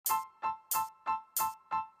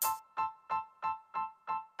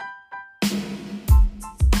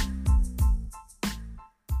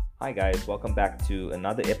Hi, guys. Welcome back to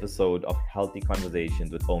another episode of Healthy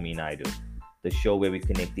Conversations with Omi Naidu, the show where we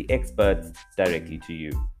connect the experts directly to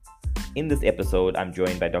you. In this episode, I'm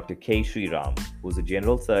joined by Dr. K. Sriram, who's a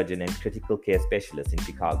general surgeon and critical care specialist in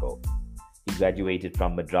Chicago. He graduated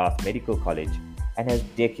from Madras Medical College and has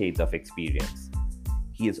decades of experience.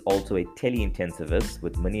 He is also a teleintensivist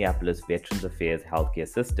with Minneapolis Veterans Affairs Healthcare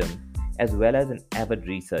System, as well as an avid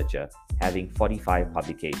researcher, having 45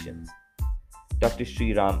 publications. Dr.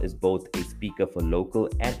 Sriram is both a speaker for local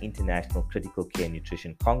and international critical care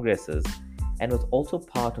nutrition congresses and was also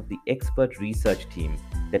part of the expert research team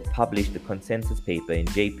that published the consensus paper in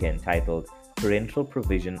JPEN titled Parenteral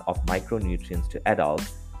Provision of Micronutrients to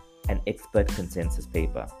Adults, an expert consensus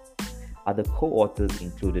paper. Other co-authors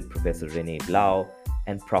included Professor Rene Blau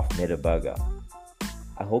and Prof. Mederberger.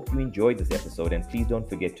 I hope you enjoyed this episode, and please don't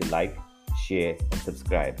forget to like, share, and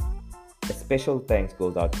subscribe. A special thanks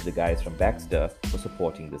goes out to the guys from Baxter for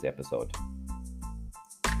supporting this episode.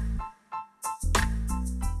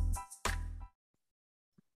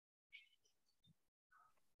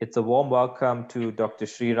 It's a warm welcome to Dr.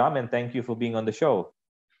 Sriram, and thank you for being on the show.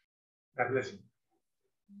 My pleasure.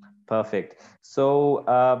 Perfect.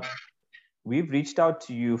 So we've reached out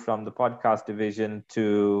to you from the podcast division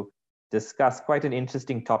to discuss quite an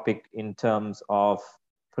interesting topic in terms of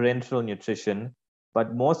parenteral nutrition,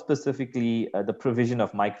 but more specifically, the provision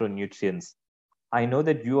of micronutrients. I know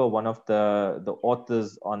that you are one of the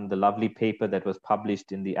authors on the lovely paper that was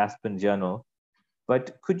published in the Aspen Journal,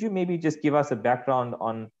 but could you maybe just give us a background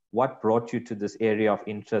on what brought you to this area of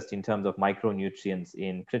interest in terms of micronutrients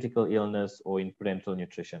in critical illness or in parenteral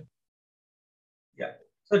nutrition? Yeah.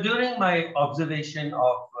 So during my observation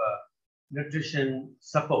of nutrition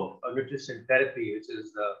support or nutrition therapy, which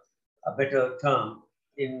is a better term,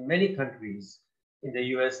 in many countries, in the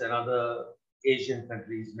US and other Asian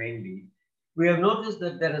countries mainly, we have noticed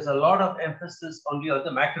that there is a lot of emphasis only on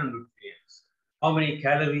the macronutrients. How many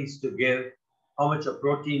calories to give, how much of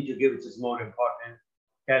protein to give, which is more important.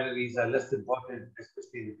 Calories are less important,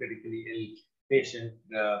 especially in the critically ill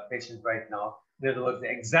patient right now. In other words, the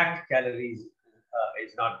exact calories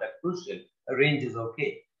is not that crucial. A range is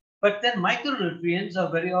okay. But then micronutrients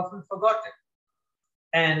are very often forgotten.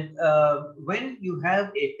 And when you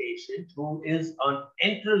have a patient who is on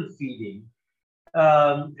enteral feeding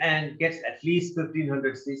and gets at least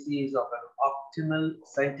 1500 cc's of an optimal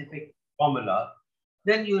scientific formula,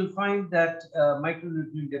 then you will find that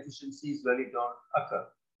micronutrient deficiencies really don't occur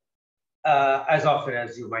as often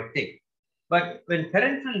as you might think. But when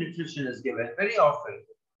parenteral nutrition is given, very often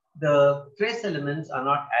the trace elements are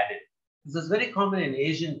not added. This is very common in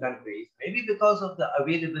Asian countries, maybe because of the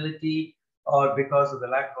availability or because of the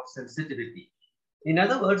lack of sensitivity. In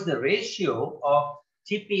other words, the ratio of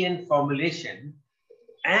TPN formulation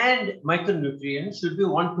and micronutrients should be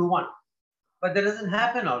 1:1. But that doesn't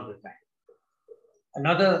happen all the time.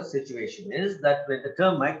 Another situation is that when the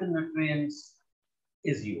term micronutrients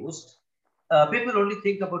is used, people only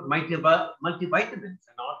think about multivitamins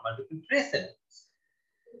and not multiple trace elements.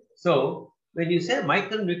 So when you say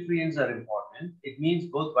micronutrients are important, it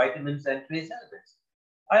means both vitamins and trace elements.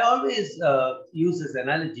 I always use this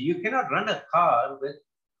analogy. You cannot run a car with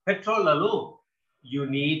petrol alone. You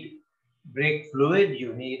need brake fluid,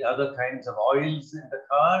 you need other kinds of oils in the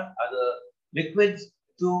car, other liquids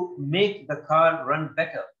to make the car run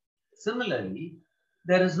better. Similarly,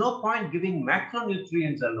 there is no point giving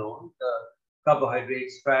macronutrients alone, the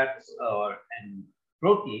carbohydrates, fats, and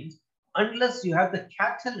proteins, unless you have the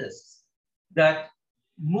catalysts that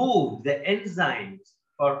move the enzymes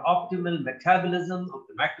for optimal metabolism of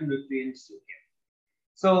the macronutrients you get.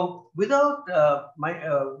 So without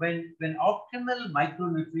when optimal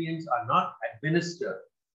micronutrients are not administered,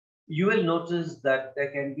 you will notice that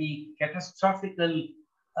there can be catastrophical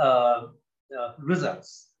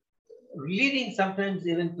results, leading sometimes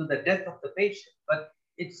even to the death of the patient. But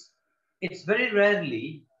it's very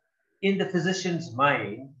rarely in the physician's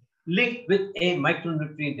mind linked with a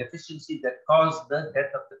micronutrient deficiency that caused the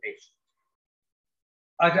death of the patient.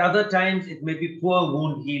 At other times, it may be poor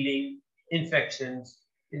wound healing, infections,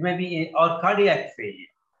 it may be or cardiac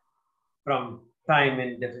failure from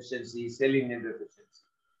thiamine deficiency, selenium deficiency.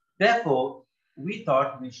 Therefore, we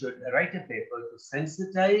thought we should write a paper to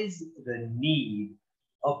sensitize the need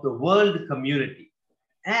of the world community.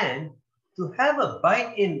 And to have a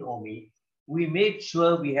buy-in, Omi, we made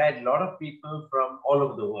sure we had a lot of people from all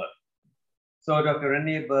over the world. So Dr.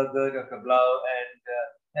 Rene Berger, Dr. Blau,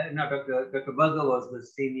 and Dr. Berger was the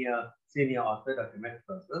senior author. Dr.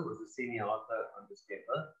 Metberger was the senior author on this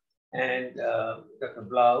paper. And Dr.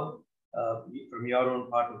 Blau, from your own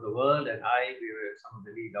part of the world, and we were some of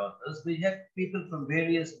the lead authors. We had people from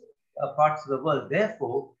various parts of the world.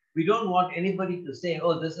 Therefore, we don't want anybody to say,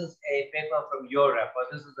 oh, this is a paper from Europe or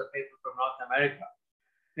this is a paper from North America,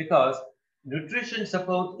 because nutrition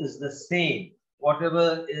support is the same.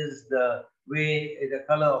 Whatever is the way, the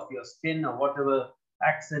color of your skin or whatever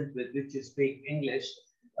accent with which you speak English,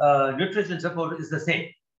 nutrition support is the same.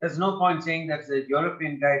 There's no point saying that's a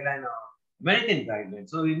European guideline or American guideline.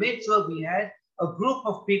 So we made sure we had a group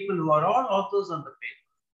of people who are all authors on the paper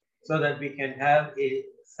so that we can have a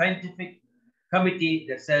scientific committee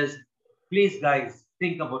that says, please guys,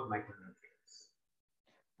 think about micronutrients.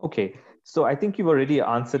 Okay, so I think you've already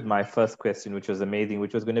answered my first question, which was amazing,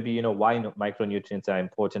 which was going to be, why micronutrients are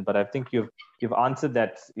important. But I think you've answered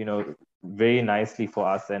that, very nicely for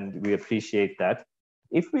us, and we appreciate that.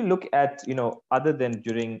 If we look at, other than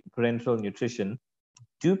during parenteral nutrition,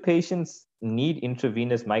 do patients need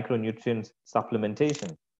intravenous micronutrient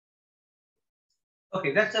supplementation?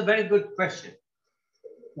 Okay, that's a very good question.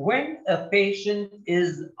 When a patient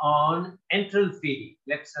is on enteral feeding,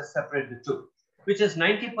 let's separate the two, which is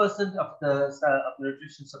 90% of the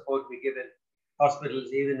nutrition support we give in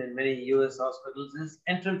hospitals, even in many US hospitals, is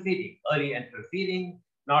enteral feeding, early enteral feeding,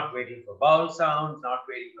 not waiting for bowel sounds, not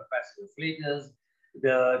waiting for passive flatus,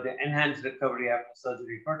 the enhanced recovery after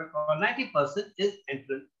surgery protocol. 90% is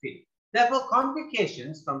enteral feeding. Therefore,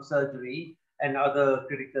 complications from surgery and other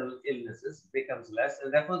critical illnesses becomes less,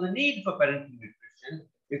 and therefore the need for parenteral nutrition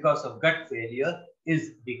because of gut failure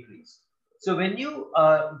is decreased. So when you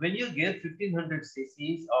give 1500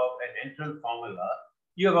 cc's of an enteral formula,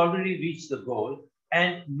 you have already reached the goal.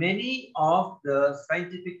 And many of the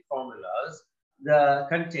scientific formulas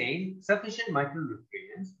contain sufficient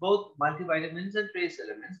micronutrients, both multivitamins and trace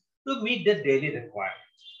elements, to meet the daily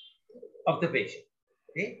requirements of the patient.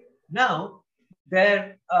 Okay. Now,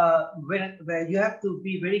 where you have to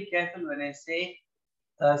be very careful when I say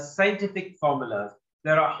scientific formulas.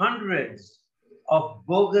 There are hundreds of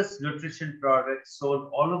bogus nutrition products sold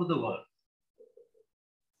all over the world,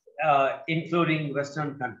 including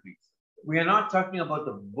Western countries. We are not talking about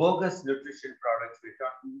the bogus nutrition products. We're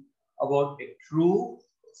talking about a true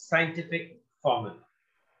scientific formula.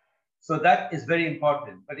 So that is very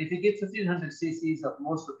important. But if you give 1500 cc's of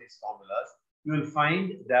most of these formulas, you will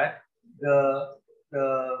find that the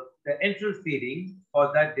enteral feeding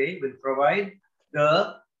for that day will provide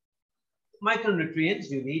the micronutrients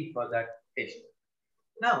you need for that patient.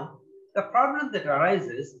 Now, the problem that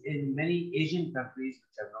arises in many Asian countries,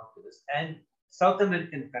 which I've noticed, and South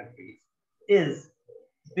American countries, is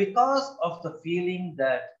because of the feeling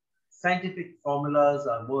that scientific formulas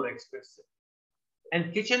are more expensive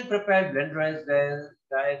and kitchen-prepared blend-rice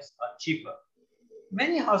diets are cheaper.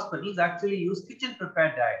 Many hospitals actually use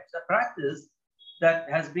kitchen-prepared diets, a practice that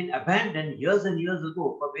has been abandoned years and years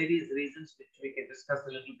ago for various reasons, which we can discuss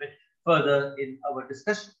a little bit further in our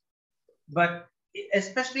discussion. But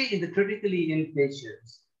especially in the critically ill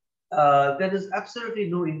patients, there is absolutely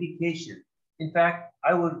no indication. In fact,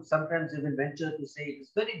 I would sometimes even venture to say it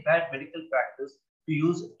is very bad medical practice to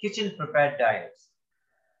use kitchen-prepared diets.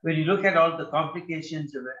 When you look at all the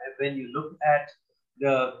complications, when you look at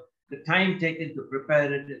the time taken to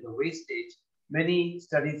prepare it and the wastage, many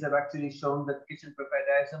studies have actually shown that kitchen-prepared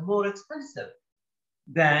diets are more expensive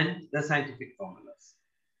than the scientific formulas.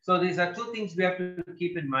 So these are two things we have to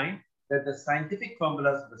keep in mind, that the scientific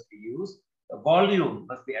formulas must be used. The volume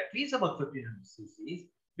must be at least about 1500 cc's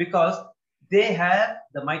because they have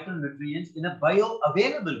the micronutrients in a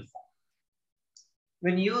bioavailable form.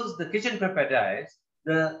 When you use the kitchen-prepared diets,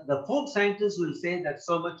 the food scientists will say that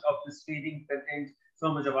so much of this feeding contains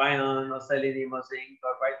so much of iron or selenium or zinc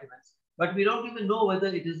or vitamins, but we don't even know whether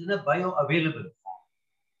it is in a bioavailable form.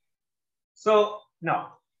 So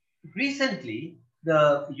now, recently,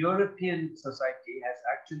 the European Society has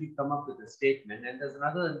actually come up with a statement, and there's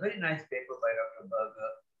another very nice paper by Dr.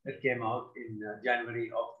 Berger that came out in January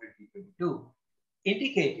of 2022,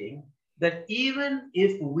 indicating that even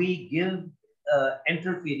if we give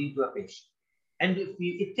enteral feeding to a patient, and if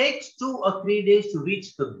it takes 2 or 3 days to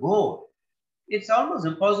reach the goal, it's almost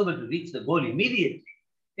impossible to reach the goal immediately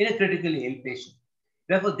in a critically ill patient.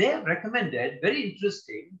 Therefore, they have recommended, very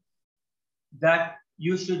interesting, that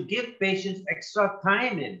you should give patients extra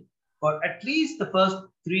time in for at least the first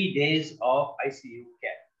 3 days of ICU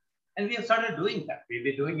care. And we have started doing that. We've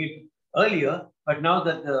been doing it earlier, but now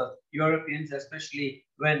that the Europeans, especially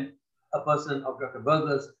when a person of Dr.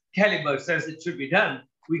 Berger's caliber says it should be done,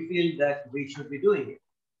 we feel that we should be doing it.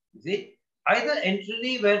 You see, either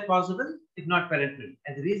enterally where possible, if not parenterally.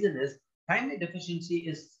 And the reason is thiamine deficiency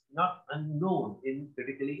is not unknown in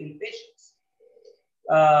critically ill patients.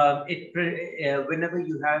 Whenever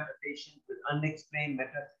you have a patient with unexplained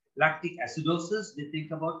lactic acidosis, we think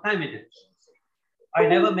thiamine deficiency. I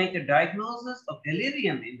never make a diagnosis of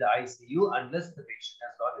delirium in the ICU unless the patient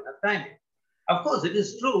has got enough thiamine. Of course, it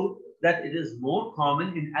is true that it is more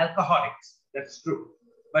common in alcoholics. That's true,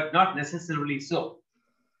 but not necessarily so,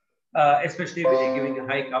 especially when you're giving a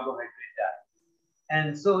high carbohydrate diet.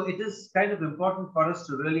 And so it is kind of important for us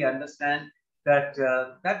to really understand that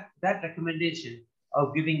that recommendation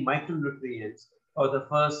of giving micronutrients for the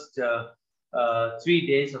first 3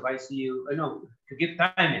 days of ICU, to give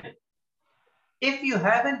time in. If you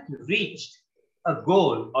haven't reached a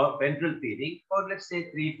goal of ventral feeding for, let's say,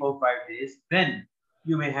 3, 4, 5 days, then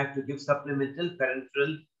you may have to give supplemental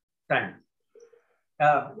parenteral time.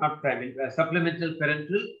 Not primary, supplemental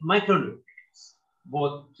parenteral micronutrients,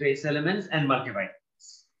 both trace elements and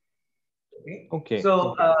multivitamins. Okay.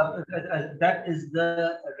 So that is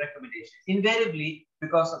the recommendation. Invariably,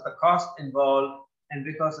 because of the cost involved and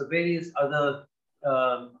because of various other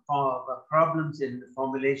problems in the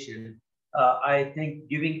formulation, I think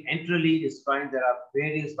giving enterally is fine. There are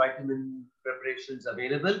various vitamin preparations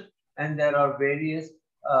available, and there are various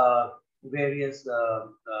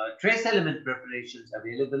trace element preparations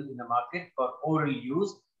available in the market for oral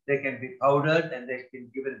use. They can be powdered and they can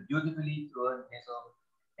be given beautifully through an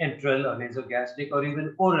enteral or nasogastric or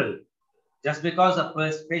even oral. Just because a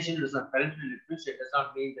patient is on parenteral nutrition does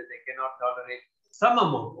not mean that they cannot tolerate some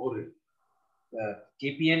amount oral.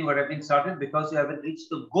 TPN would have been started because you haven't reached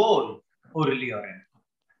the goal orally or enteral.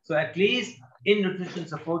 So at least in nutrition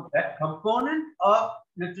support, that component of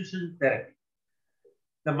nutrition therapy,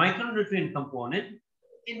 the micronutrient component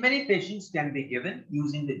in many patients can be given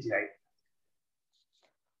using the GI.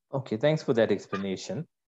 Okay, thanks for that explanation.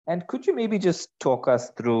 And could you maybe just talk us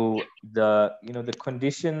through the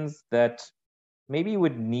conditions that maybe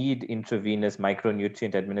would need intravenous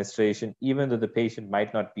micronutrient administration, even though the patient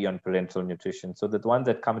might not be on parenteral nutrition? So the ones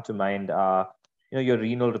that come to mind are, your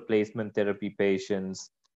renal replacement therapy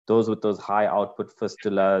patients, those with those high output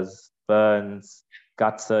fistulas, burns,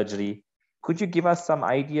 gut surgery. Could you give us some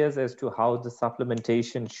ideas as to how the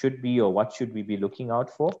supplementation should be, or what should we be looking out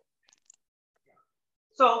for?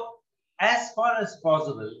 So, as far as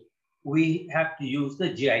possible, we have to use the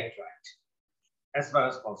GI tract, as far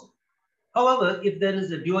as possible. However, if there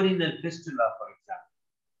is a duodenal fistula, for example,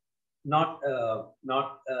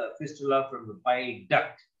 not fistula from the bile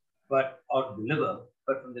duct, or the liver,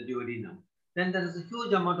 but from the duodenum, then there is a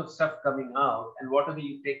huge amount of stuff coming out, and whatever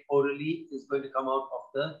you take orally is going to come out of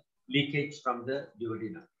the leakage from the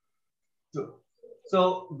duodenum.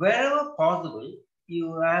 So wherever possible,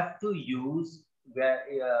 you have to use the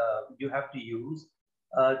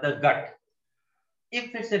gut.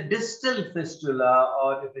 If it's a distal fistula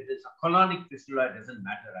or if it is a colonic fistula, it doesn't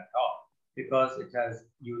matter at all, because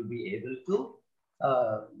you will be able to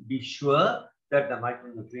be sure that the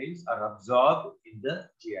micronutrients are absorbed in the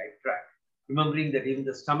GI tract. Remembering that even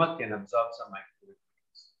the stomach can absorb some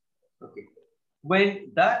micronutrients. Okay.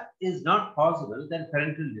 When that is not possible, then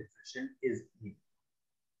parenteral nutrition is needed.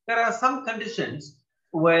 There are some conditions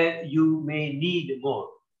where you may need more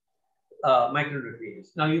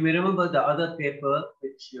micronutrients. Now, you may remember the other paper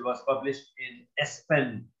which was published in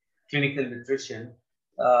ESPEN Clinical Nutrition,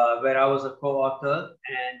 where I was a co-author,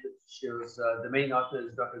 and the main author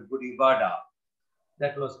is Dr. Gudi Vada.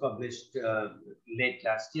 That was published late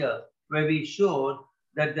last year, where we showed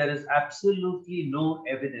that there is absolutely no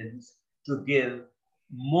evidence to give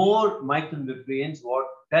more micronutrients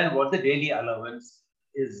than what the daily allowance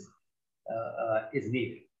is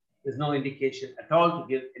needed. There's no indication at all to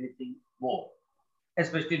give anything more,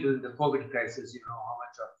 especially during the COVID crisis. You know how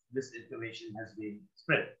much of misinformation has been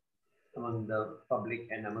spread among the public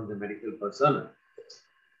and among the medical personnel.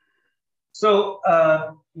 So,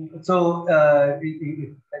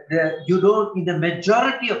 you don't, in the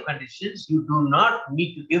majority of conditions, you do not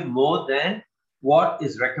need to give more than what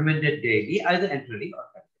is recommended daily, either enterally or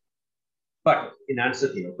parenterally. But in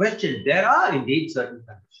answer to your question, there are indeed certain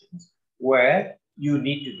conditions where you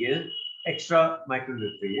need to give extra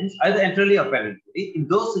micronutrients, either enterally or parenterally. In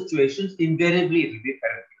those situations, invariably it will be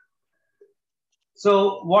parenteral.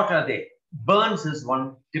 So what are they? Burns is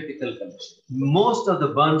one typical condition. Most of the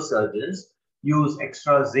burn surgeons use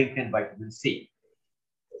extra zinc and vitamin C.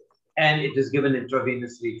 And it is given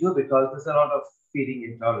intravenously too, because there's a lot of feeding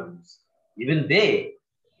intolerance. Even they,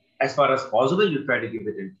 as far as possible, you try to give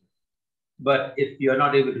it in. But if you're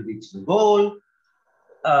not able to reach the goal,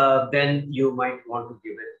 then you might want to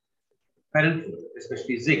give it parenteral,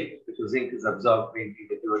 especially zinc, because zinc is absorbed mainly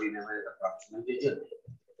the duodenum and the proximal jejunum.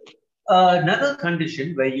 Another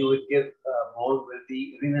condition where you would give more will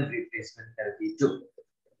be renal replacement therapy too.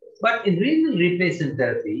 But in renal replacement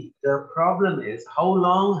therapy, the problem is how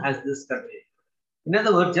long has this continued? In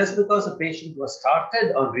other words, just because a patient was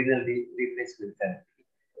started on renal replacement therapy,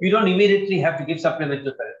 you don't immediately have to give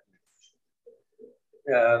supplemental therapy.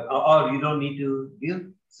 Or you don't need to give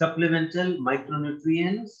supplemental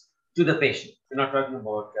micronutrients to the patient. We're not talking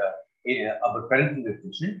about parenteral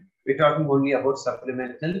nutrition. We're talking only about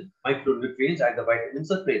supplemental micronutrients, either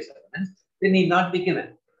vitamins or trace elements. They need not be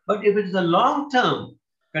given. But if it is a long-term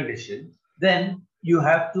condition, then you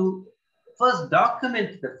have to first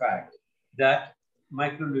document the fact that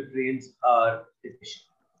micronutrients are deficient.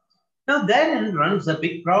 Now, therein runs a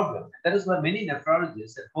big problem. That is why many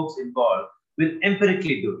nephrologists and folks involved will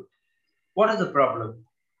empirically do it. What is the problem?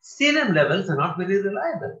 Serum levels are not very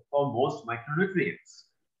reliable for most micronutrients.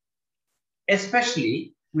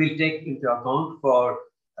 Especially, we'll take into account for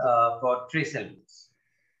trace elements.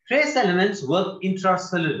 Trace elements work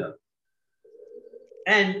intracellular.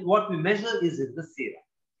 And what we measure is in the serum.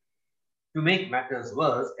 To make matters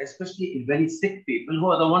worse, especially in very sick people who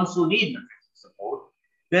are the ones who need nutrition support,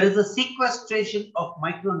 there is a sequestration of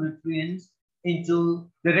micronutrients into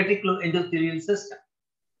the reticuloendothelial system.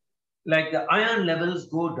 Like the iron levels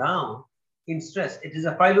go down in stress. It is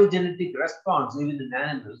a phylogenetic response even in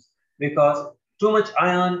animals because too much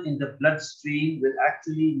iron in the bloodstream will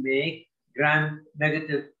actually make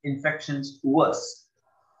gram-negative infections worse.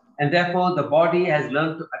 And therefore, the body has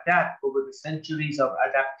learned to adapt over the centuries of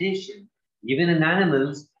adaptation, even in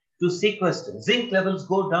animals, to sequester. Zinc levels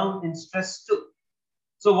go down in stress too.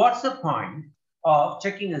 So what's the point of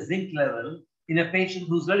checking a zinc level in a patient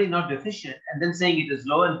who's really not deficient and then saying it is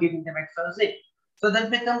low and giving them extra zinc? So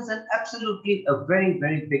that becomes an absolutely a very,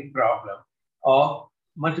 very big problem of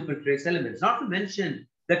multiple trace elements. Not to mention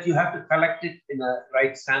that you have to collect it in a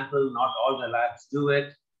right sample, not all the labs do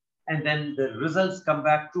it. And then the results come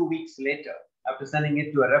back 2 weeks later after sending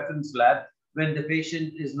it to a reference lab when the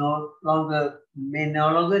patient is may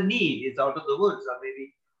no longer need, is out of the woods, or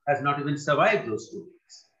maybe has not even survived those 2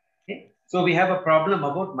 weeks. Okay? So we have a problem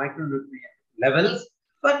about micronutrient levels,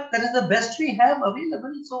 but that is the best we have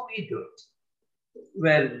available, so we do it.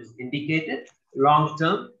 Where it is indicated,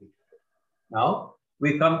 long-term. Now,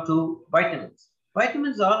 we come to vitamins.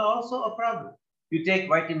 Vitamins are also a problem. You take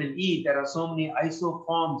vitamin E, there are so many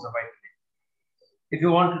isoforms of vitamin E. If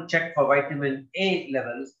you want to check for vitamin A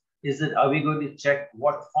levels, are we going to check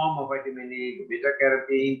what form of vitamin A, beta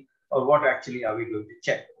carotene, or what actually are we going to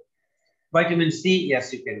check? Vitamin C,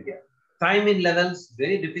 yes, you can get. Thiamine levels,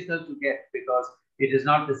 very difficult to get because it is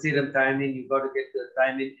not the serum thiamine. You've got to get the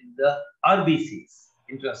thiamine in the RBCs,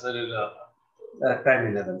 intracellular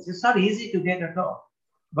thiamine levels. It's not easy to get at all.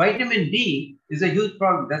 Vitamin D is a huge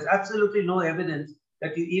problem. There's absolutely no evidence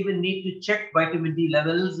that you even need to check vitamin D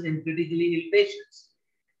levels in critically ill patients.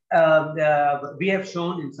 We have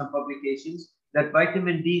shown in some publications that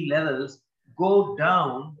vitamin D levels go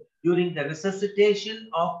down during the resuscitation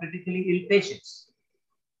of critically ill patients.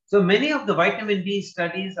 So many of the vitamin D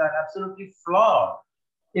studies are absolutely flawed,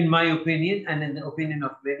 in my opinion, and in the opinion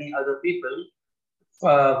of many other people.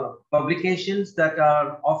 Publications that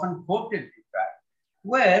are often quoted, in fact,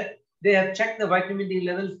 where they have checked the vitamin D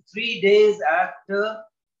levels 3 days after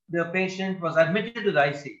the patient was admitted to the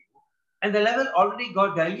ICU, and the level already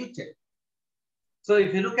got diluted. So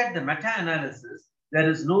if you look at the meta-analysis, there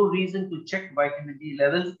is no reason to check vitamin D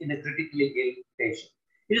levels in a critically ill patient.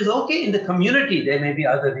 It is okay in the community. There may be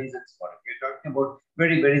other reasons for it. We're talking about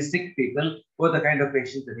very, very sick people who are the kind of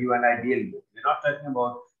patients that you and I deal with. We're not talking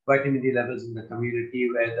about vitamin D levels in the community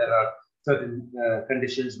where there are certain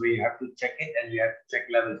conditions where you have to check it and you have to check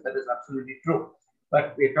levels. That is absolutely true.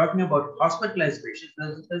 But we're talking about hospitalized patients.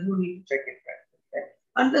 There's no need to check it, right?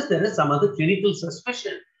 Unless there is some other clinical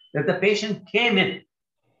suspicion that the patient came in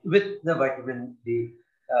with the vitamin D,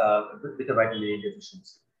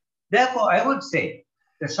 deficiency. Therefore, I would say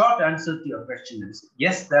the short answer to your question is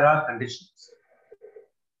yes, there are conditions.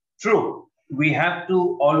 True, we have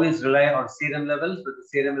to always rely on serum levels, but the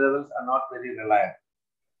serum levels are not very reliable.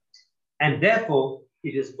 And therefore,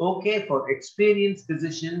 it is okay for experienced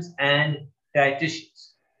physicians and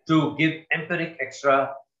dietitians to give empiric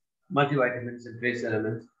extra multivitamins and trace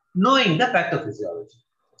elements, knowing the pathophysiology.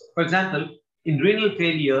 For example, in renal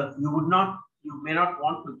failure, you may not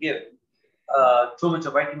want to give too much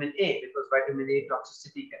of vitamin A because vitamin A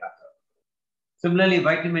toxicity can occur. Similarly,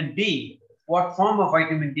 vitamin D, what form of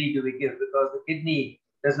vitamin D do we give? Because the kidney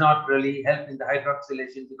does not really help in the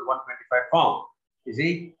hydroxylation to the 125 form, you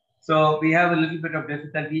see? So we have a little bit of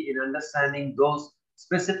difficulty in understanding those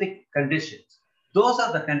specific conditions. Those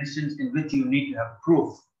are the conditions in which you need to have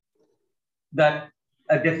proof that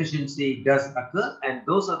a deficiency does occur, and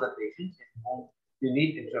those are the patients in whom you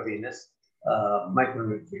need intravenous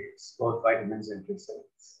micronutrients, both vitamins and trace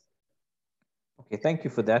elements. Okay, thank you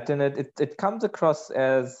for that. And it comes across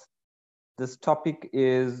as this topic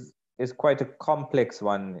is quite a complex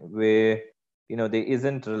one where, you know, there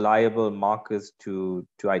isn't reliable markers to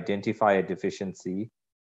identify a deficiency.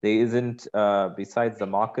 There isn't, besides the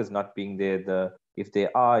markers not being there, if they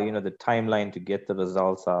are, you know, the timeline to get the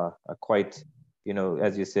results are quite, you know,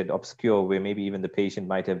 as you said, obscure, where maybe even the patient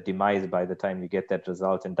might have demised by the time you get that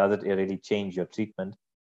result. And does it really change your treatment?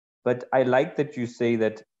 But I like that you say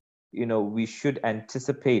that, you know, we should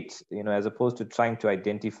anticipate, you know, as opposed to trying to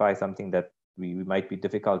identify something that we might be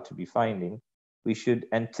difficult to be finding, we should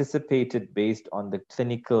anticipate it based on the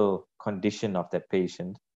clinical condition of that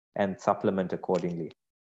patient and supplement accordingly.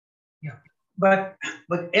 Yeah, but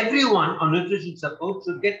everyone on nutrition support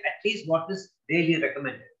should get at least what is daily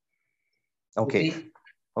recommended. Okay.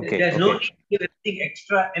 Okay. There's no need to give anything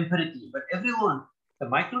extra empirically, but everyone, the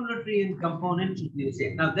micronutrient component should be the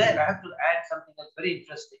same. Now there, I have to add something that's very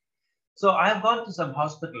interesting. So I've gone to some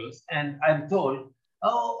hospitals and I'm told,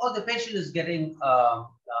 oh, the patient is getting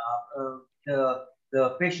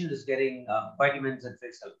the patient is getting vitamins and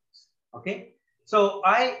trace elements. Okay, so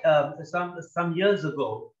I some years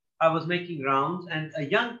ago I was making rounds and a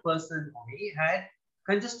young person had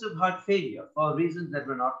congestive heart failure for reasons that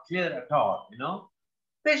were not clear at all. You know,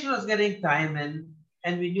 patient was getting thiamine,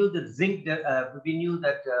 and we knew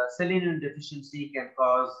that selenium deficiency can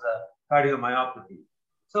cause cardiomyopathy.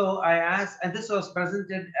 So I asked, and this was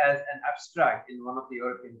presented as an abstract in one of the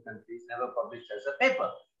European countries, never published as a paper.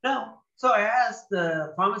 Now, so I asked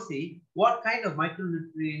the pharmacy, what kind of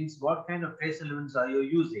micronutrients, what kind of trace elements are you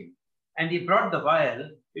using? And he brought the vial.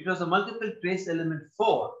 It was a multiple trace element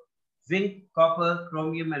 4, zinc, copper,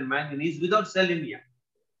 chromium, and manganese without selenium.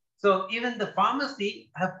 So even the pharmacy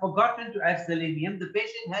have forgotten to add selenium. The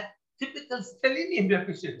patient had typical selenium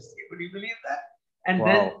deficiency. Would you believe that? And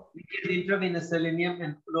then we get the intravenous selenium,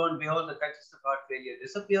 and lo and behold, the congestive heart failure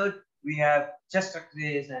disappeared. We have chest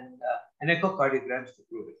X-rays and echocardiograms to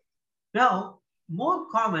prove it. Now, more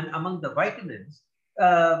common among the vitamins,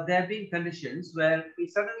 there have been conditions where we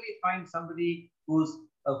suddenly find somebody whose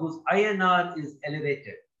INR is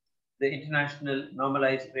elevated, the international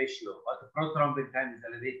normalized ratio, or the prothrombin time is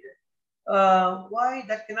elevated. Why?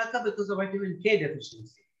 That can occur because of vitamin K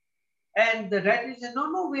deficiency. And the dietitian said,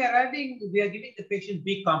 no, we are giving the patient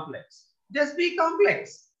B complex. Just B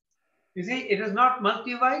complex. You see, it is not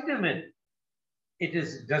multivitamin. It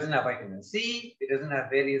doesn't have vitamin C. It doesn't have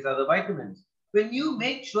various other vitamins. When you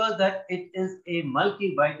make sure that it is a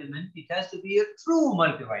multivitamin, it has to be a true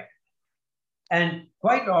multivitamin. And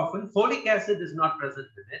quite often, folic acid is not present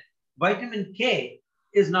with it. Vitamin K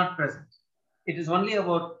is not present. It is only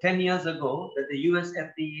about 10 years ago that the US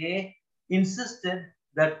FDA insisted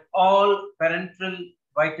that all parenteral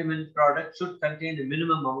vitamin products should contain a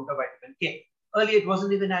minimum amount of vitamin K. Earlier, it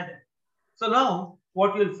wasn't even added. So now,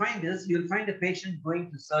 what you'll find is, you'll find a patient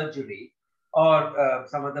going to surgery or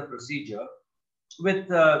some other procedure with,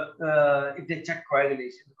 if they check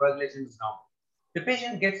coagulation, the coagulation is normal. The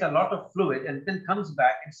patient gets a lot of fluid and then comes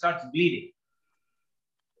back and starts bleeding.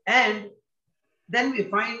 And then we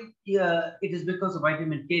find it is because of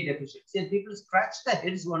vitamin K deficiency, and people scratch their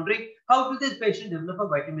heads wondering, how did this patient develop a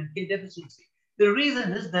vitamin K deficiency? The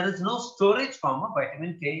reason is there is no storage form of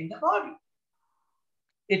vitamin K in the body.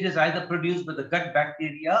 It is either produced by the gut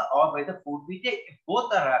bacteria or by the food we take. If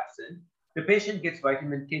both are absent, the patient gets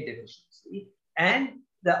vitamin K deficiency, and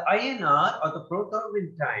the INR, or the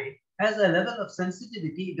prothrombin time, has a level of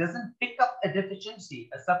sensitivity. It doesn't pick up a deficiency,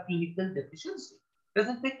 a subclinical deficiency. It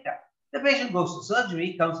doesn't pick up. The patient goes to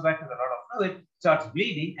surgery, comes back with a lot of fluid, starts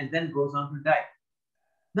bleeding, and then goes on to die.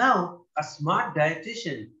 Now, a smart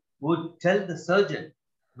dietitian would tell the surgeon,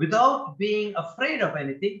 without being afraid of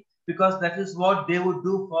anything, because that is what they would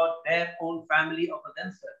do for their own family or for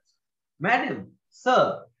themselves. Madam,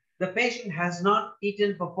 sir, the patient has not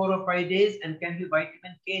eaten for 4 or 5 days and can be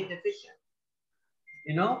vitamin K deficient.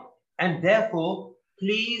 You know, and therefore,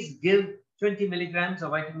 please give 20 milligrams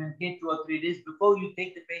of vitamin K 2 or 3 days before you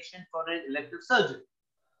take the patient for an elective surgery.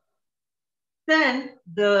 Then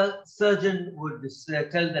the surgeon would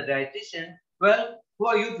tell the dietitian, well, who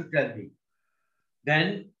are you to tell me?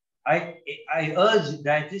 Then I urge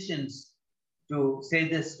dietitians to say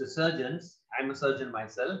this to surgeons. I'm a surgeon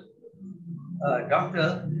myself.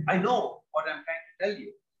 Doctor, I know what I'm trying to tell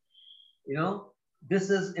you. You know, this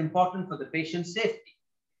is important for the patient's safety.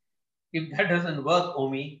 If that doesn't work,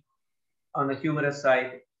 Omi, on the humorous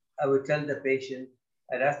side, I would tell the patient,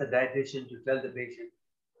 I'd ask the dietitian to tell the patient,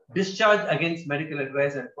 discharge against medical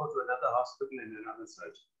advice and go to another hospital and another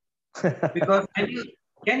surgeon. Because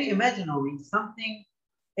Can you imagine, Omi, something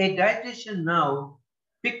a dietitian now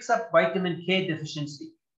picks up vitamin K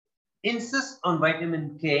deficiency, insists on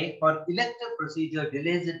vitamin K for elective procedure,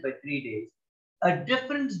 delays it by 3 days, a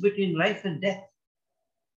difference between life and death.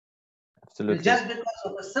 Absolutely. Just because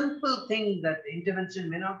of a simple thing that the intervention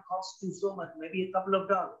may not cost you so much, maybe a couple of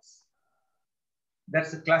dollars.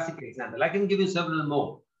 That's a classic example. I can give you several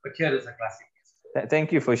more, but here is a classic example.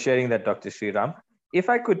 Thank you for sharing that, Dr. Sriram. If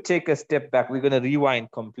I could take a step back, we're going to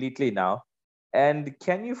rewind completely now. And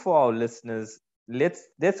can you, for our listeners, let's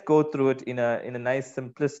go through it in a nice,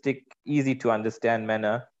 simplistic, easy to understand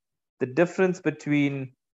manner. The difference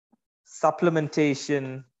between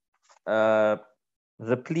supplementation,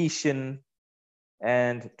 repletion,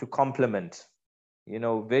 and to complement. You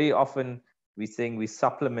know, very often we're saying we're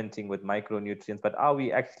supplementing with micronutrients, but are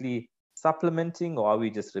we actually supplementing or are we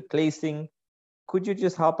just replacing? Could you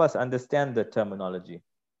just help us understand the terminology?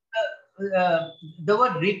 The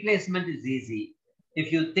word replacement is easy.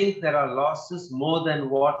 If you think there are losses more than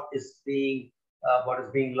what is being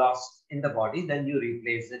lost in the body, then you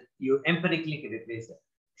replace it. You empirically replace it.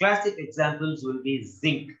 Classic examples will be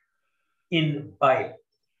zinc in bile.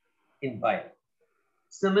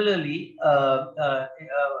 Similarly,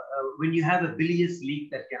 when you have a bilious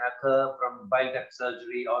leak that can occur from bile duct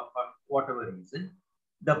surgery or for whatever reason,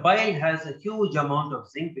 the bile has a huge amount of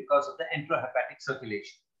zinc because of the enterohepatic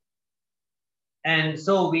circulation. And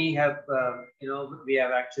so we have, we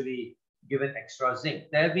have actually given extra zinc.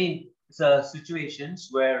 There have been situations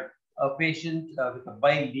where a patient with a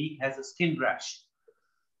bile leak has a skin rash.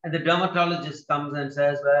 And the dermatologist comes and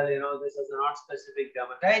says, well, this is a non-specific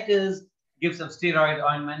dermatitis, gives some steroid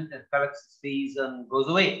ointment and collects his fees and goes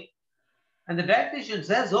away. And the dietitian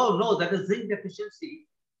says, oh, no, that is zinc deficiency.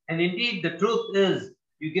 And indeed, the truth is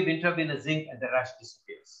you give intravenous zinc and the rash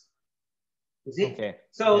disappears. You see? Okay.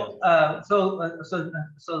 So,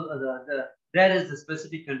 there is a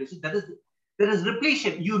specific condition. There is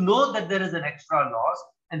repletion. You know that there is an extra loss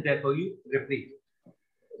and therefore you replete it.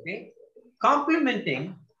 Okay?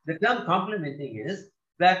 Complementing, the term complementing is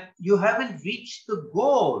that you haven't reached the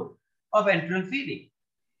goal of enteral feeding.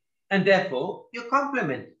 And therefore, you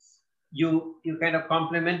complement this. You kind of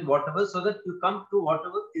complement whatever so that you come to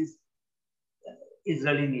whatever is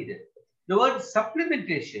really needed. The word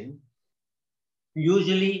supplementation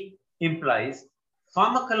usually implies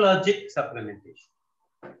pharmacologic supplementation.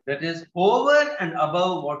 That is, over and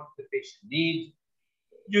above what the patient needs,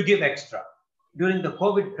 you give extra. During the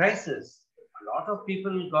COVID crisis, a lot of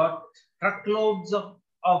people got truckloads of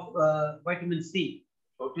vitamin C,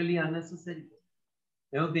 totally unnecessary.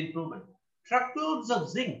 Never been proven. Truckloads of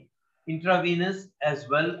zinc, intravenous as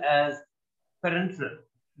well as parenteral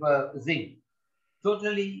zinc,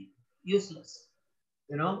 totally useless,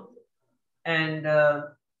 and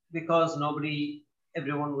because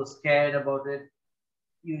everyone was scared about it,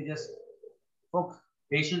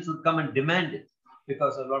 patients would come and demand it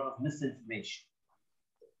because of a lot of misinformation.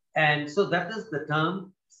 And so that is the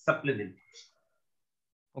term supplementation.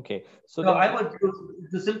 Okay. So I would,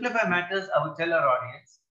 to simplify matters, I would tell our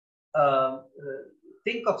audience,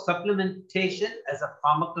 think of supplementation as a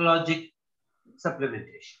pharmacologic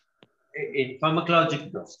supplementation in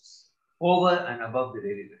pharmacologic doses over and above the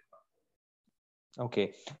daily requirement.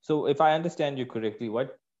 Okay. So if I understand you correctly,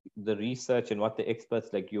 what the research and what the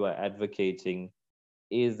experts like you are advocating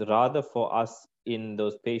is rather for us in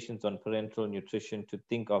those patients on parenteral nutrition to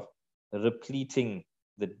think of repleting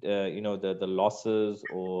the losses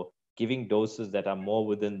or giving doses that are more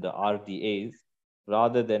within the RDAs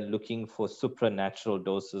rather than looking for supranatural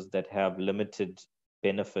doses that have limited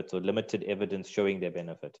benefits or limited evidence showing their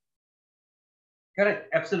benefit. Correct,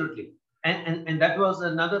 absolutely. And that was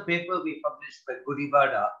another paper we published by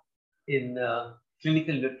Gudivada in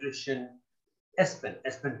Clinical Nutrition, ESPEN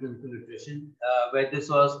Clinical Nutrition, where this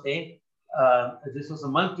was a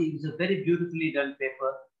very beautifully done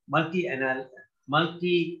paper,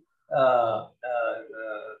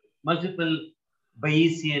 multiple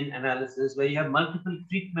Bayesian analysis, where you have multiple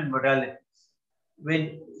treatment modalities.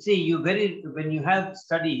 When you have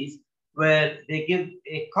studies where they give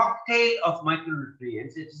a cocktail of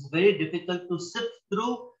micronutrients, it is very difficult to sift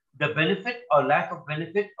through the benefit or lack of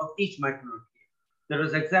benefit of each micronutrient. That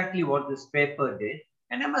was exactly what this paper did.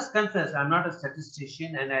 And I must confess, I'm not a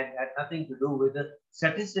statistician and I had nothing to do with the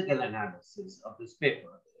statistical analysis of this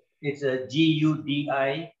paper. It's a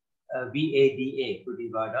Gudivada,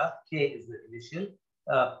 Gudivada, K is the initial,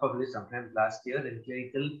 published sometime last year in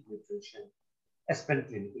Clinical Nutrition, ESPEN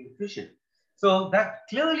Clinical Nutrition. So that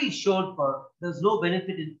clearly showed there's no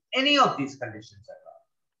benefit in any of these conditions at all.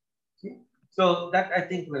 Okay? So that I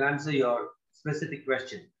think will answer your specific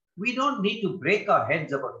question. We don't need to break our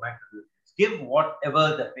heads about micronutrients. Give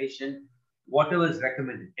whatever the patient, whatever is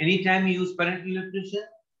recommended. Anytime you use parental nutrition,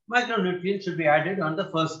 micronutrients should be added on the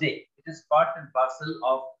first day. It is part and parcel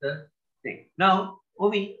of the thing. Now,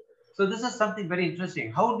 Omi, so this is something very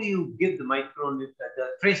interesting. How do you give the the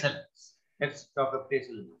trace elements? Let's talk of trace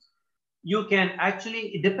elements. You can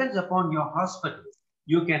actually, it depends upon your hospital.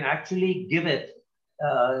 You can actually give it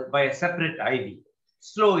by a separate IV,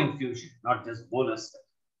 slow infusion, not just bolus.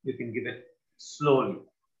 You can give it slowly.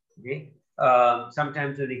 Okay.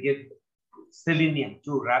 Sometimes when you give selenium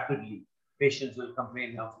too rapidly, patients will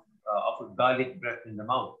complain of a garlic breath in the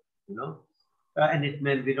mouth, you know, and it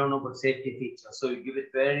meant we don't know about safety features. So you give it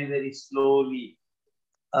very, very slowly.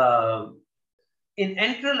 In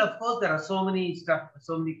enteral, of course, there are so many stuff,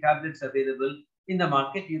 so many tablets available in the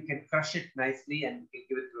market. You can crush it nicely and you can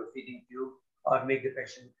give it through a feeding tube or make the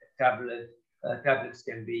patient a tablet. Tablets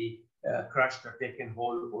can be crushed or taken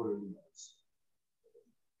whole orally.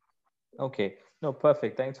 Okay, no,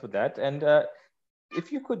 perfect. Thanks for that. And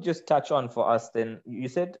if you could just touch on for us, then you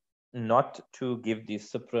said not to give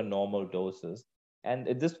these supranormal doses, and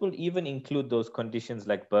this will even include those conditions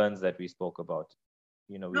like burns that we spoke about.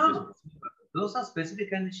 You know, No, those are specific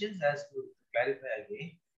conditions. As to clarify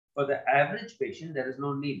again, for the average patient, there is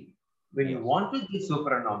no need. When you want to give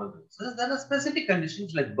supranormal doses, there are specific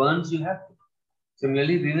conditions like burns you have to.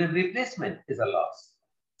 Similarly, renal replacement is a loss.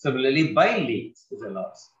 Similarly, bile leaks is a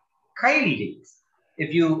loss. Chyle leaks.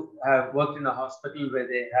 If you have worked in a hospital where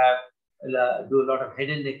they have do a lot of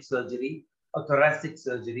head and neck surgery or thoracic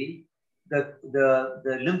surgery, the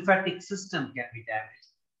lymphatic system can be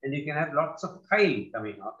damaged, and you can have lots of chyle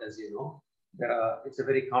coming out. As you know, it's a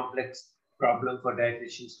very complex problem for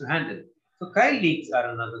dietitians to handle. So chyle leaks are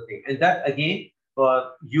another thing, and that again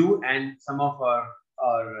for you and some of our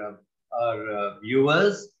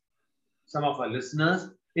viewers, some of our listeners,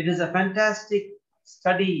 it is a fantastic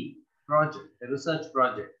study project, a research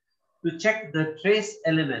project, to check the trace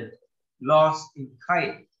element loss in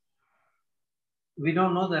chyle. We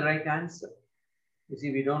don't know the right answer. You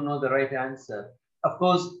see, we don't know the right answer. Of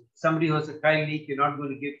course, somebody who has a chyle leak, you're not going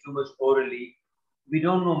to give too much orally. We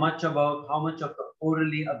don't know much about how much of the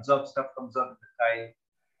orally absorbed stuff comes out of the chyle.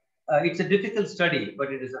 It's a difficult study,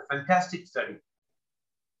 but it is a fantastic study.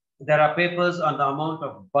 There are papers on the amount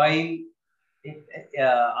of bile,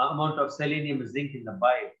 amount of selenium, zinc in the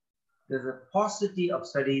bile. There's a paucity of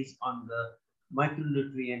studies on the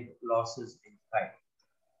micronutrient losses in chyle.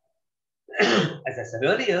 As I said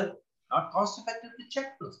earlier, not cost effective to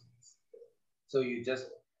check those things. So you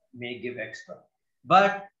just may give extra.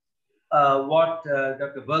 But what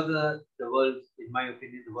Dr. Berger, in my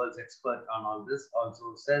opinion, the world's expert on all this,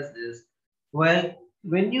 also says is, well,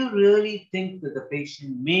 when you really think that the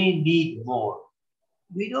patient may need more,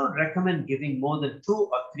 we don't recommend giving more than 2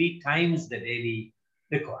 or 3 times the daily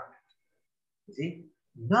requirement. You see,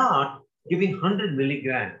 not giving 100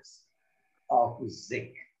 milligrams of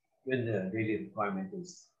zinc when the daily requirement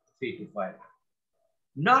is 3 to 5.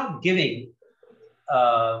 Not giving,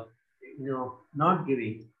 not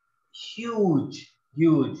giving huge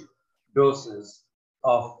doses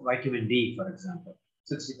of vitamin D, for example,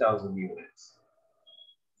 60,000 units.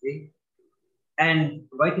 See? And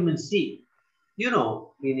vitamin C, we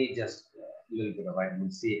need just a little bit of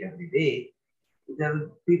vitamin C every day.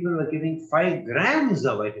 People are giving 5 grams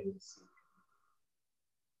of vitamin C.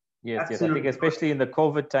 Yes, I think especially in the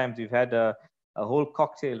COVID times, we've had a whole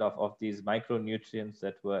cocktail of these micronutrients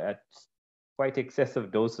that were at quite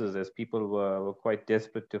excessive doses as people were quite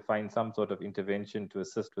desperate to find some sort of intervention to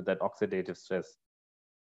assist with that oxidative stress.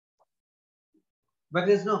 But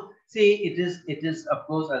there's it is, of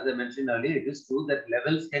course, as I mentioned earlier, it is true that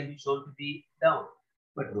levels can be shown to be down.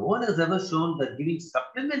 But no one has ever shown that giving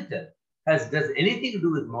supplemental does anything to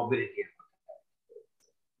do with mobility.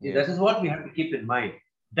 Yes. That is what we have to keep in mind.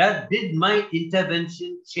 Did my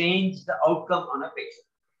intervention change the outcome on a patient?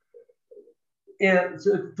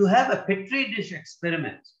 So to have a Petri dish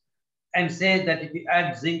experiment and say that if you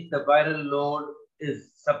add zinc, the viral load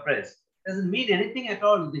is suppressed, doesn't mean anything at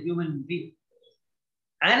all in the human being.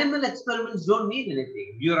 Animal experiments don't mean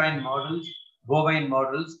anything. Murine models, bovine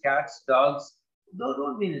models, cats, dogs,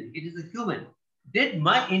 don't mean anything. It is a human. Did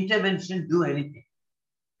my intervention do anything?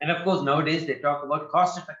 And of course, nowadays they talk about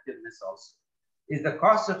cost effectiveness also. Is the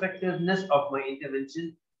cost effectiveness of my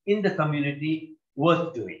intervention in the community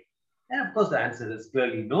worth doing? And of course, the answer is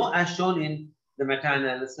clearly no, as shown in the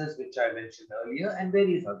meta-analysis, which I mentioned earlier, and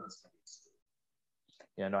various other studies.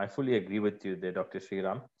 Yeah, no, I fully agree with you there, Dr.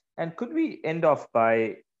 Sriram. And could we end off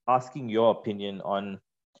by asking your opinion on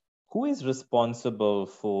who is responsible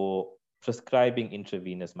for prescribing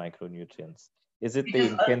intravenous micronutrients? Is it It the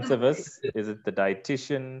is ultimately, intensivist? Is it the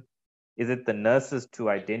dietitian? Is it the nurses to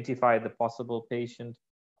identify the possible patient?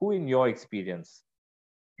 Who, in your experience?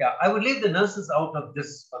 yeah, I would leave the nurses out of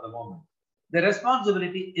this for the moment. The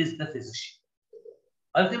responsibility is the physician.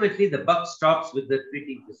 Ultimately, the buck stops with the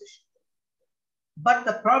treating physician. But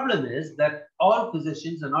the problem is that all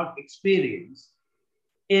physicians are not experienced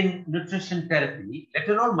in nutrition therapy, let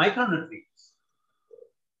alone micronutrients.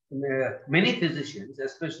 Many physicians,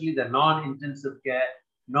 especially the non-intensive care,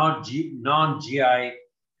 non-GI,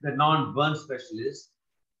 the non-burn specialists,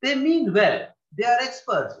 they mean well. They are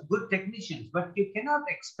experts, good technicians, but you cannot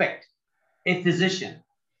expect a physician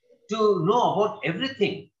to know about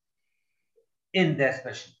everything in their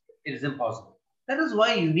specialty. It is impossible. That is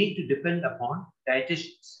why you need to depend upon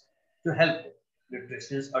dietitians to help them,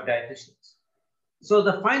 nutritionists or dietitians. So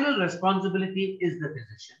the final responsibility is the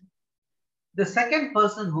physician. The second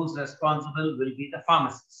person who's responsible will be the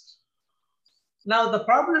pharmacist. Now, the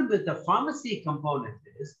problem with the pharmacy component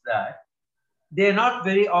is that they're not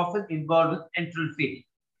very often involved with enteral feeding.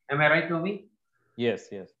 Am I right, Tomi? Yes,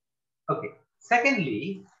 yes. Okay.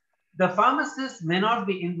 Secondly, the pharmacist may not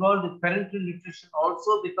be involved with parenteral nutrition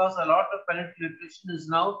also because a lot of parenteral nutrition is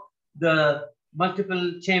now the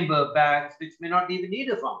multiple chamber bags, which may not even need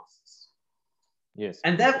a pharmacist. Yes.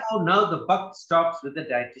 And therefore, now the buck stops with the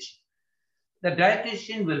dietitian. The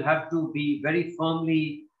dietitian will have to be very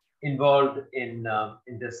firmly involved in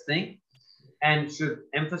this thing and should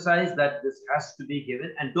emphasize that this has to be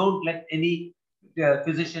given, and don't let any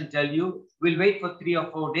physician tell you, we'll wait for 3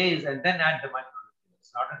 or 4 days and then add the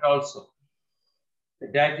micronutrients. Not at all so. The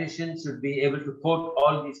dietitian should be able to quote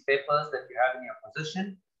all these papers that you have in your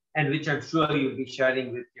possession, and which I'm sure you'll be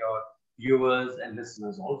sharing with your viewers and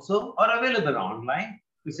listeners also, or available online,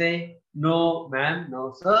 to say, no, ma'am,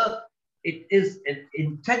 no, sir. It is an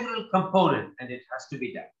integral component and it has to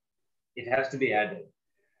be done. It has to be added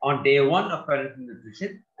on day one of parenteral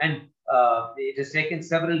nutrition, and it has taken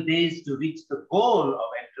several days to reach the goal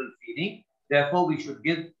of enteral feeding. Therefore, we should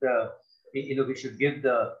give the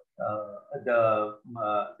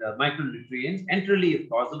micronutrients enterally if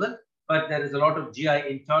possible. But there is a lot of GI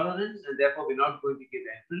intolerance, and therefore we're not going to give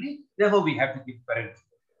enterally. Therefore, we have to give parenteral.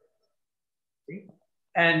 See?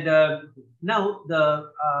 And now the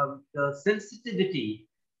sensitivity,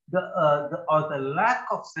 or the lack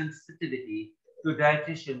of sensitivity to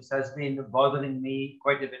dietitians has been bothering me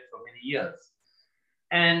quite a bit for many years.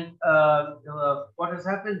 And what has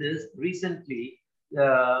happened is recently,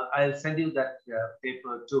 I'll send you that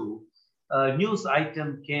paper too. A news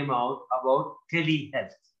item came out about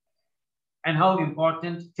telehealth and how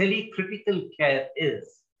important telecritical care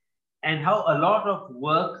is, and how a lot of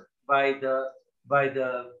work by the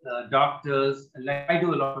doctors, like I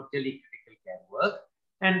do a lot of telecritical care work,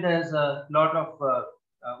 and there's a lot of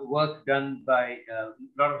work done by, a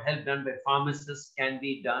lot of help done by pharmacists can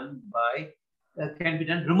be done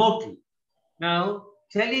remotely. Now,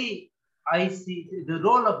 the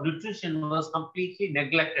role of nutrition was completely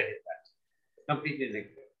neglected in that, completely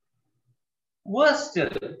neglected. Worse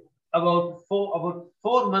still, about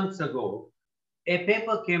 4 months ago, a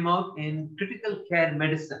paper came out in Critical Care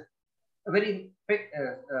Medicine, a very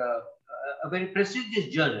prestigious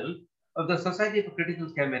journal of the Society for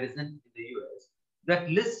Critical Care Medicine in the US, that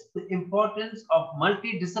lists the importance of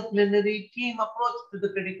multidisciplinary team approach to the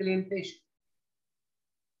critically ill patient.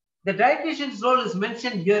 The dietitian's role is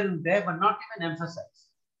mentioned here and there, but not even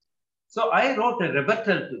emphasized. So I wrote a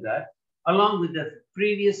rebuttal to that, along with the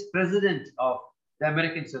previous president of the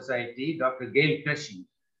American Society, Dr. Gail Cresci,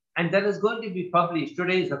 and that is going to be published.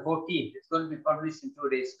 Today is the 14th. It's going to be published in 2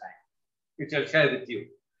 days' time, which I'll share with you,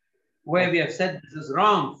 where we have said this is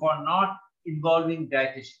wrong for not involving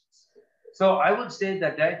dietitians. So I would say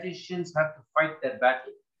that dietitians have to fight that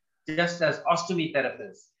battle, just as ostomy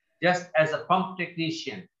therapists, just as a pump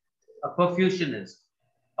technician, a perfusionist,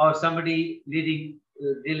 or somebody dealing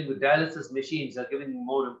with dialysis machines are given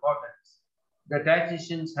more importance. The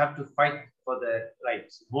dietitians have to fight for their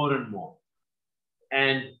rights more and more,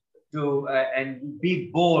 and be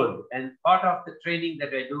bold. And part of the training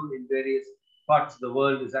that I do in various parts of the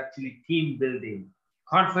world is actually team building,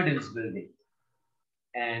 confidence building,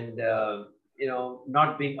 and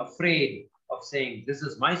not being afraid of saying, this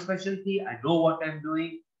is my specialty, I know what I'm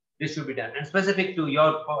doing, this should be done. And specific to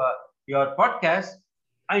your podcast,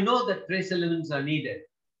 I know that trace elements are needed,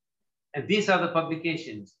 and these are the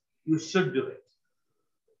publications. You should do it.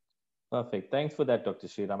 Perfect. Thanks for that, Dr.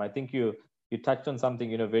 Sriram. I think you touched on something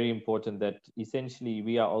very important, that essentially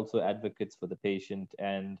we are also advocates for the patient,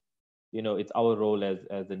 and it's our role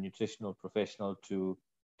as a nutritional professional to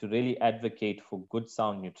really advocate for good,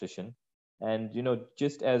 sound nutrition. And,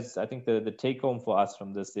 just as I think the take home for us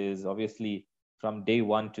from this is obviously from day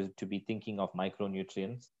one to be thinking of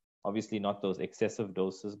micronutrients, obviously not those excessive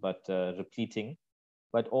doses, but repleting,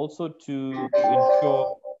 but also to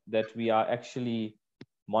ensure that we are actually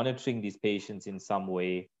monitoring these patients in some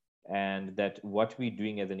way, and that what we're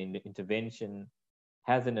doing as an intervention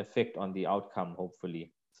has an effect on the outcome,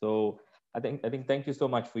 hopefully. So I think thank you so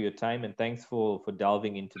much for your time, and thanks for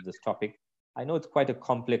delving into this topic. I know it's quite a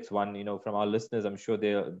complex one. From our listeners, I'm sure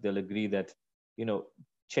they'll agree that you know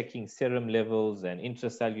checking serum levels and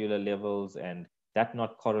intracellular levels, and that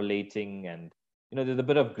not correlating, and there's a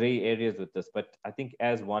bit of gray areas with this. But I think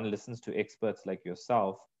as one listens to experts like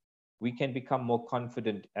yourself, we can become more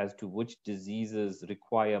confident as to which diseases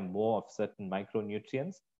require more of certain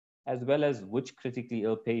micronutrients, as well as which critically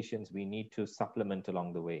ill patients we need to supplement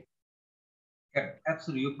along the way. Yeah,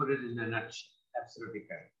 absolutely. You put it in a nutshell. Absolutely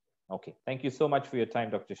correct. Okay. Thank you so much for your time,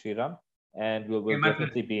 Dr. Sriram. And we'll Okay, my pleasure.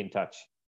 definitely be in touch.